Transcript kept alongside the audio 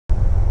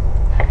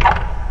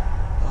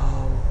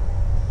Oh.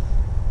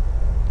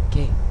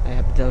 Okay, I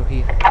have the door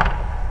here.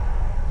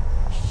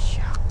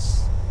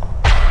 Shucks.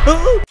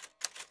 Oh!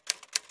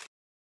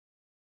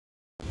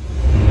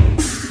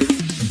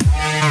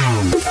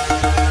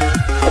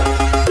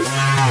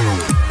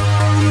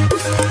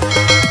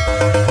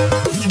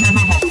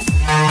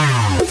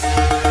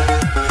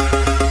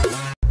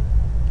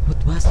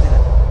 What was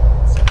that?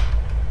 So,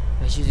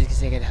 I should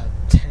just check it out.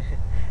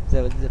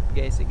 So what's up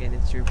guys, again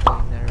it's your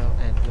boy Naro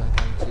and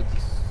welcome to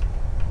this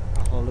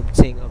whole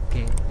thing of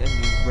game, a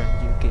brand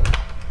new game.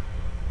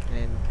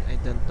 And I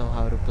don't know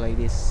how to play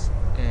this,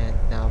 and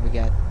now we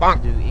got to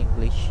do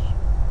English.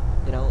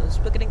 You know,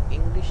 speaking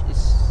English is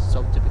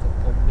so difficult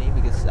for me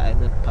because I'm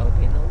not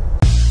Filipino.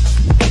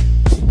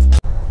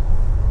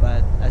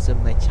 But as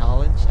of my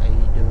challenge, I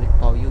do it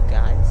for you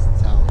guys.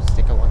 So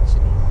stick a watch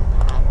me.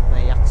 Have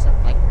my accent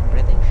like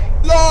British.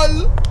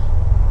 LOL!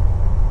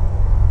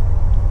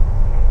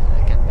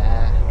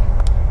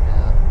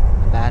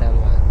 Battle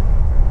one,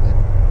 but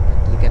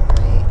look at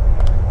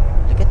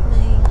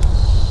my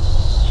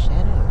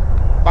shadow.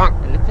 Bonk!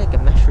 I look like a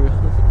mushroom.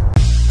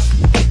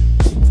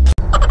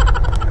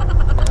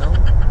 Now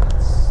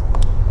let's see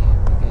here.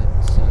 We got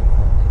some,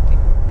 I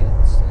think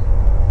guts,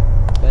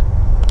 but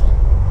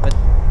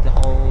the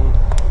whole,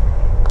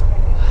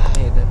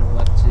 I don't know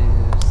what to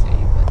say,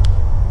 but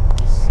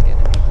it's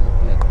gonna make it look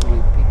like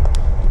creepy.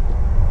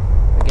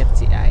 We got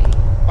the eye.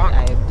 I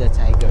am the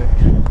tiger.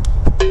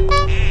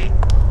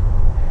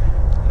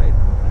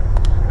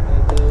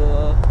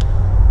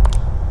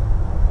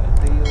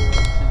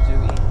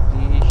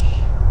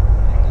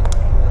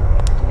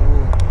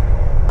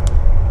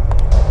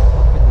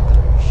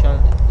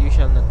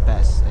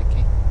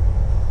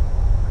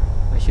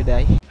 Should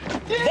I? Shit.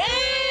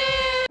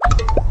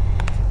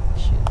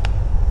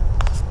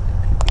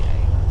 Creepy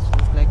eye. It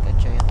looks like a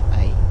giant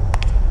eye.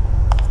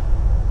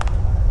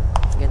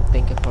 Again,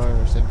 thank you for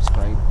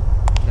subscribe,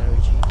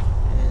 Naruji.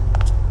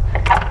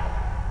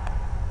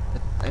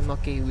 But I'm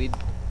okay with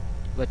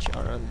what you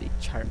are on the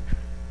chart.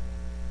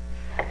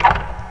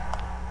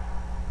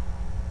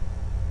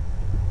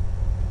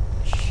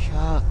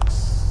 Shucks.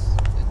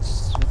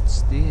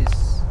 What's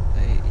this?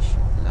 I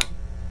should lamp.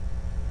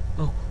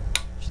 Oh,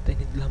 shit! I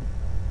need lamp.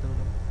 No.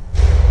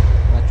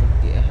 Bathroom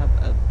key. I have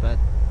a bat.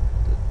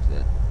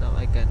 Now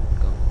I can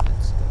go.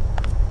 Let's go.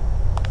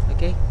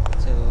 Okay.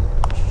 So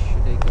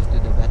should I go to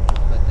the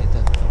bathroom? But I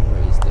don't know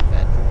where is the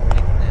bathroom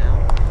right now.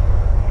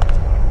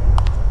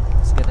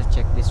 Let's gonna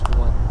check this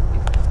one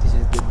if this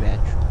is the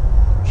bathroom.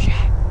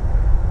 Shit.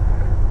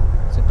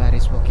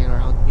 Somebody's walking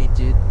around me,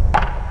 dude.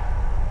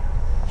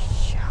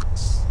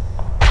 Shucks.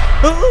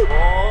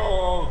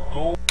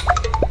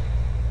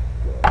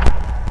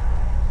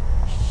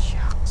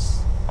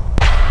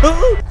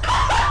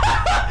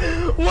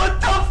 What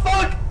the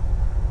fuck?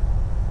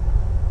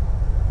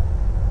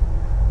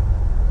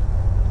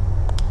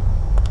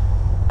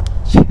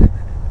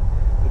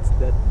 What's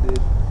that,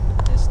 dude?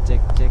 Let's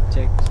check.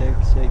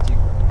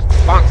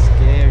 Bonk!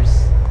 Scares.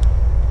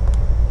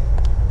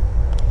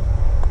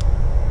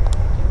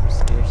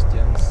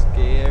 Jump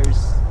scares.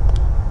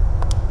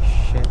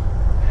 Shit.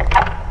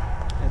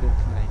 I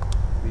don't like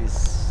this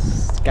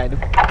kind of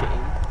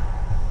game.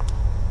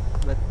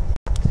 But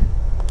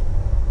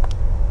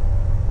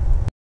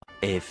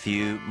a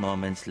few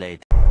moments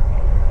later.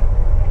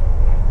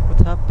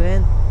 what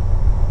happened?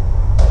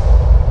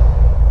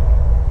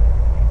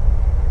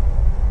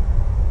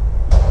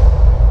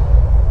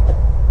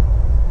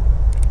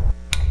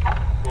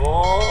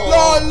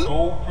 LOL!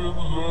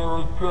 Dolphins are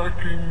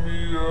attacking me.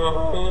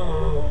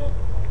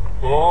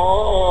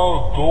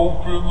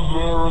 Dolphins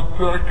are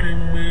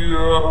attacking me.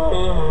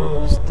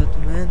 What was that,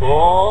 man?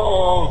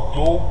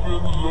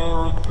 Dolphins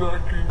are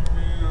attacking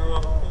me.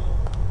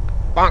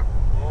 Bonk!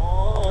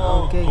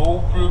 Okay.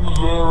 Dolphins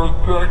are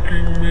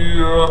attacking me.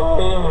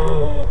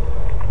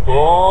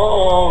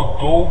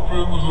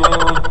 Dolphins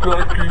are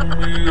attacking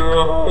me.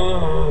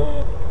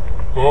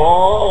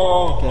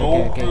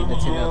 Okay,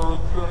 that's enough.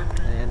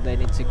 And I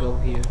need to go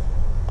here.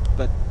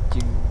 But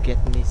you get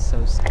me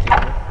so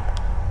scared.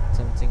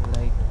 Something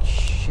like,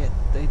 shit,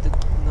 I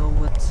don't know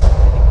what's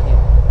happening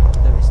here. The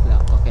door is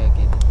locked. Okay,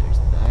 the door is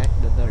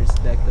locked. The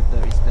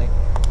door is locked.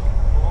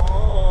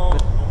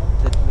 But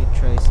let me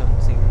try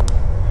something new.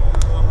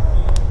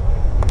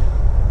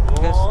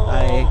 Because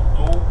I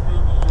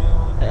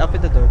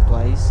opened the door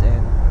twice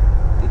and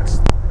it's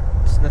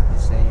not the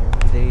same.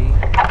 They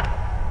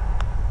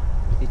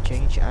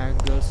change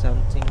angle,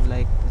 something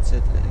like, what's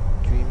it, like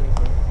dreaming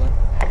or what?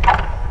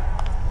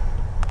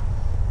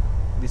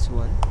 This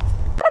one.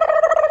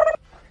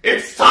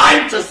 It's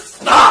time to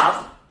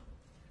stop!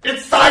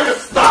 It's time to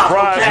stop!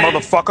 Surprise, okay?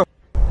 motherfucker!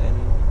 And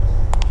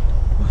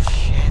oh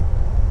shit!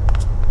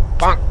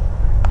 Bonk!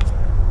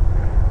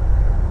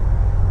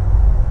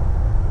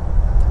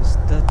 Was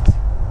that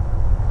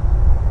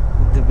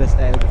the best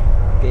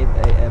game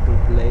I ever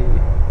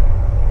played?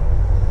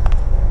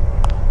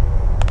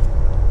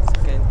 It's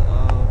kind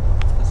of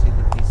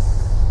facilities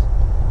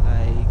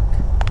like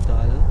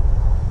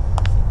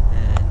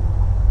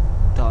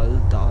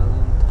doll,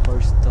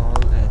 horse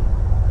doll, and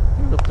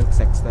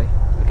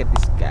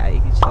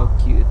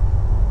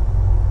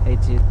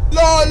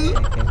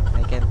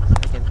I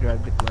can't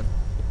grab it one.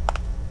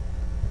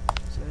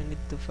 So I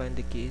need to find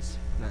the keys.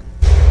 Plan.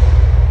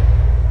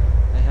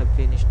 I have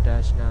finished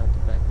dash now to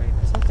back right.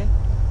 It's okay.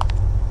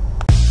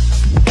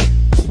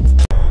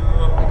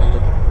 I got the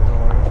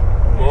door.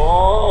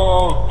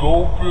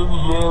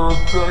 Dolphins are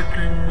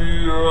attacking me.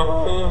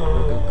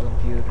 The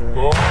computer.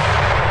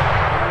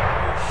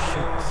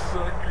 Shit.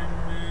 Attacking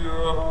me.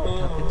 What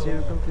happened to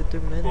your computer,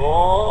 man?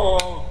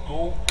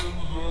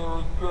 Dolphins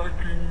are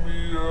attacking me.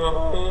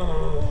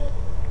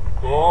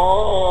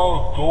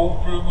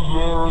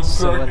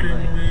 Dolphins are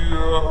attacking me.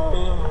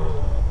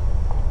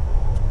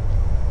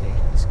 Okay,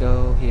 let's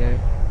go here.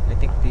 I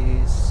think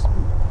this.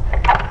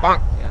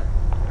 Yeah.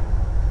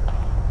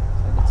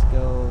 So let's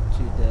go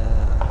to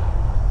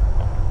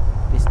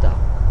this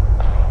dock.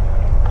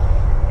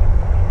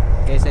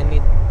 Guys, I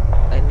need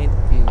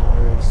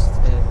viewers,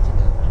 and you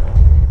know,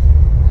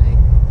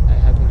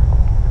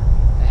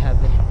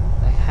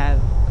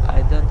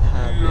 I don't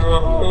have any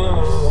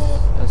viewers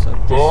as of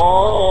this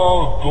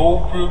month.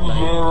 Dolphins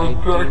Like, are I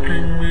do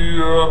attacking me.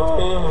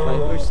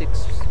 5 or 6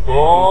 pages on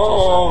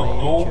my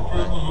YouTube,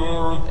 Dolphins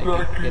are but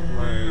I can get attacking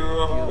more me.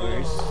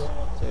 viewers,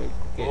 so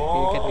you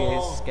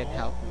guys can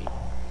help me.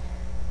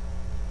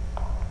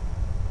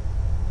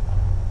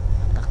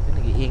 Anak ko,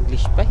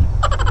 nag-i-English pa eh.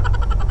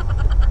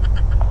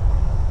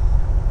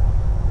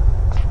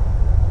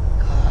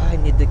 I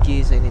need the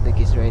keys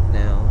right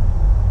now.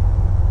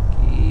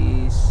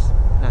 Keys.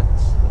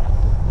 Plants. What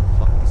the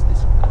fuck is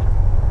this plant?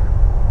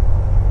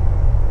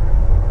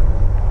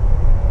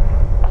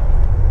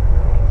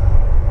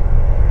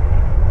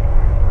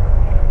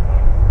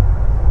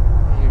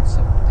 I heard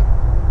something.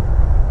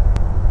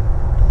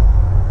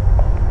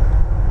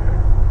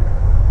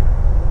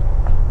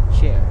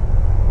 Chair.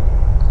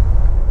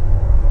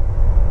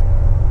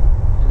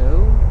 Hello?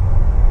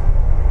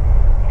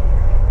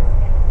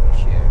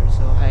 Chair.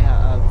 So I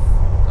have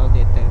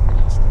only 10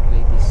 minutes to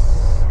play this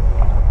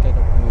kind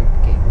of weird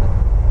game, but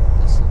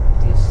as of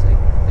this I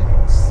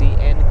can't see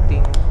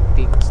anything,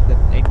 things that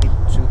I need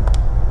to.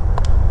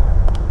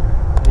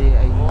 Maybe I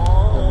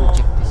double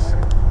check this.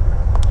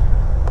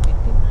 I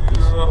think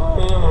this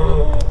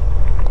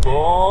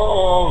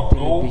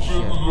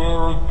Dolphins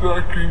are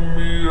attacking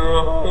me.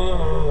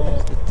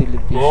 is the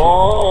television.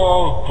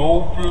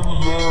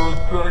 Dolphins are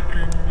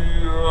attacking me.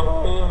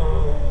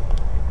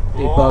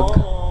 They bug.